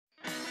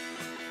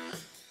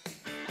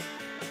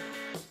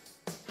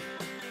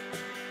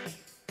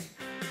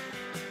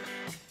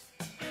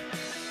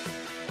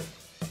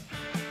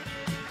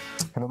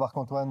Hello,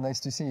 Marc-Antoine. Nice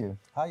to see you.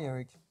 Hi,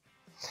 Eric.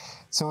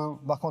 So,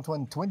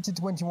 Marc-Antoine,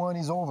 2021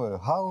 is over.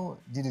 How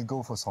did it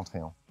go for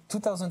Centreon?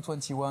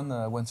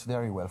 2021 went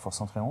very well for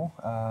Centreon.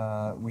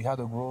 We had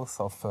a growth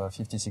of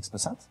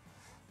 56%,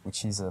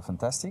 which is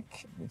fantastic.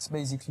 It's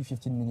basically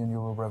 15 million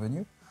euro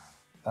revenue,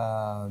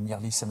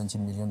 nearly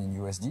 17 million in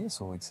USD,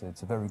 so it's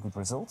a very good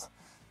result.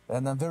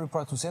 And I'm very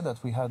proud to say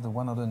that we had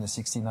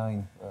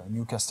 169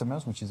 new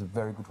customers, which is a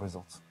very good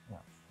result. Yeah.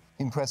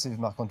 Impressive,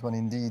 Marc-Antoine,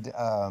 indeed.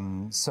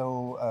 Beyond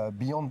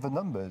the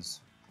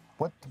numbers,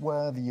 what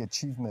were the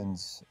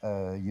achievements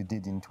you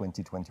did in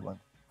 2021?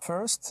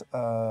 First,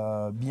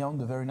 beyond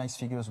the very nice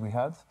figures we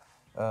had,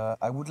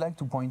 I would like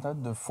to point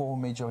out the 4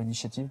 major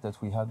initiatives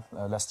that we had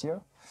last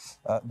year.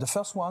 The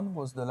first one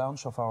was the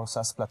launch of our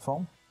SaaS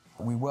platform.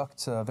 We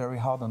worked very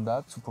hard on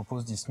that to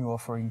propose this new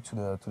offering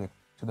to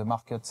the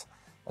market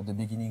at the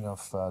beginning of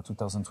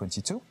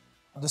 2022.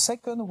 The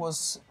second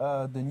was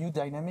the new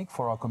dynamic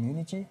for our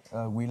community.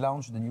 We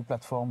launched the new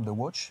platform, The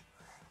Watch,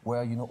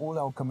 where all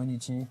our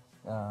community,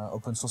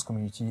 open source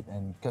community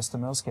and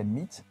customers can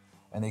meet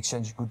and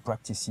exchange good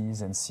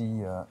practices and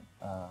see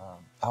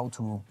how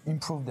to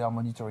improve their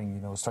monitoring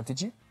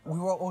strategy. We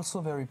were also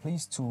very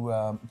pleased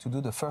to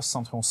do the first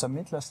Centreon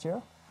Summit last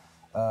year.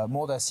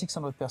 More than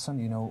 600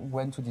 persons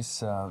went to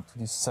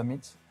this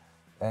summit,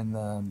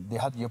 and they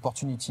had the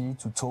opportunity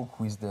to talk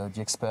with the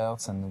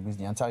experts and with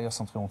the entire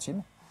Centreon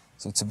team.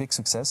 So it's a big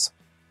success.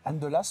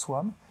 And the last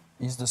one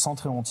is the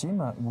Centreon team,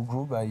 who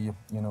grew by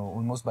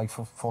almost by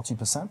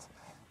 40%.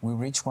 We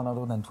reached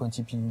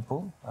 120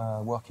 people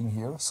working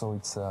here, so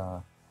it's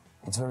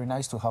very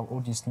nice to have all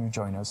these new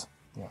joiners.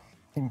 Yeah.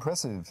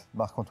 Impressive,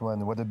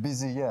 Marc-Antoine. What a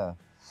busy year.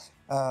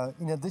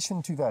 In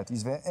addition to that,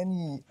 is there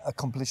any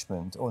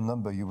accomplishment or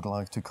number you would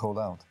like to call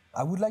out?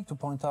 I would like to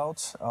point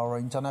out our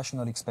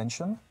international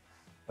expansion.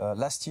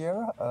 Last year,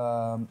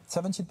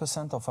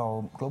 70% of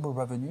our global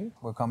revenue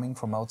were coming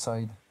from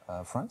outside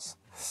France,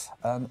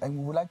 and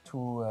we would like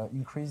to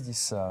increase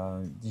this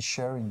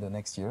share in the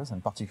next years,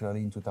 and particularly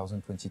in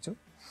 2022.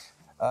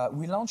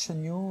 We launched a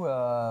new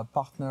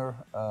partner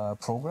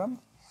program,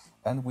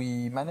 and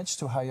we managed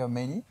to hire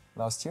many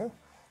last year,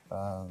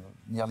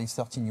 nearly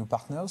 30 new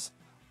partners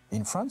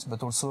in France,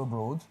 but also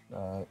abroad,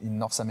 in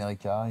North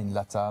America, in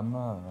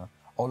LATAM,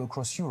 all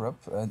across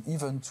Europe, and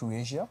even to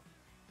Asia.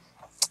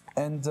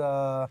 And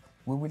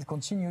we will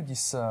continue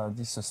this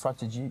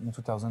strategy in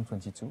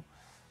 2022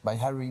 by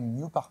hiring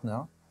new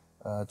partners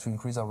to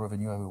increase our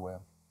revenue everywhere.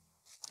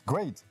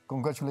 Great.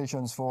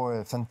 Congratulations for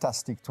a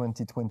fantastic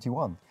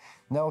 2021.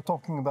 Now,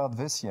 talking about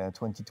this year,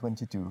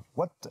 2022,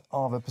 what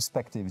are the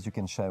perspectives you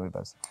can share with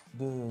us?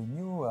 The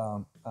new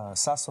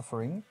SaaS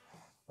offering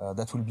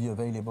that will be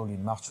available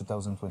in March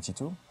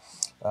 2022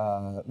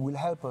 will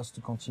help us to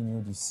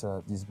continue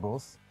this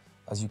growth,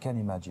 as you can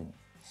imagine.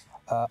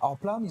 Our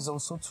plan is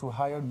also to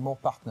hire more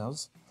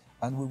partners,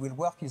 and we will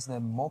work with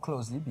them more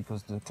closely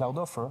because the cloud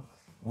offer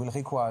will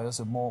require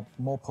us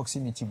more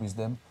proximity with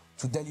them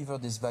to deliver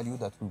this value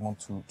that we want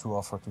to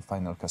offer to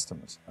final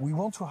customers. We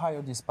want to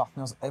hire these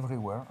partners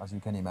everywhere, as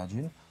you can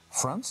imagine.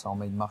 France, our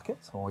main market,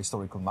 our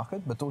historical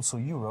market, but also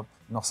Europe,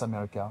 North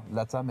America,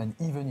 LATAM, and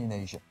even in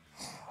Asia.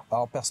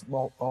 Our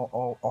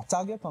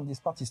target on this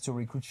part is to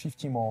recruit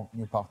 50 more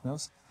new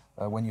partners.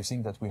 When you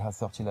think that we had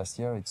 30 last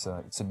year, it's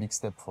a big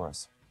step for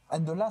us.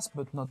 And the last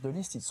but not the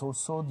least, it's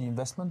also the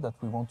investment that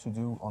we want to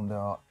do on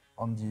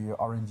the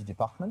R&D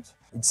department.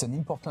 It's an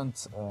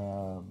important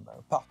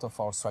part of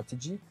our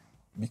strategy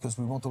because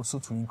we want also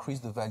to increase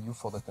the value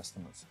for the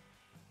customers.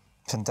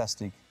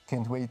 Fantastic.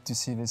 Can't wait to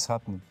see this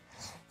happen.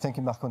 Thank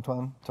you,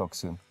 Marc-Antoine. Talk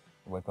soon.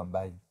 Welcome.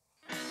 Bye.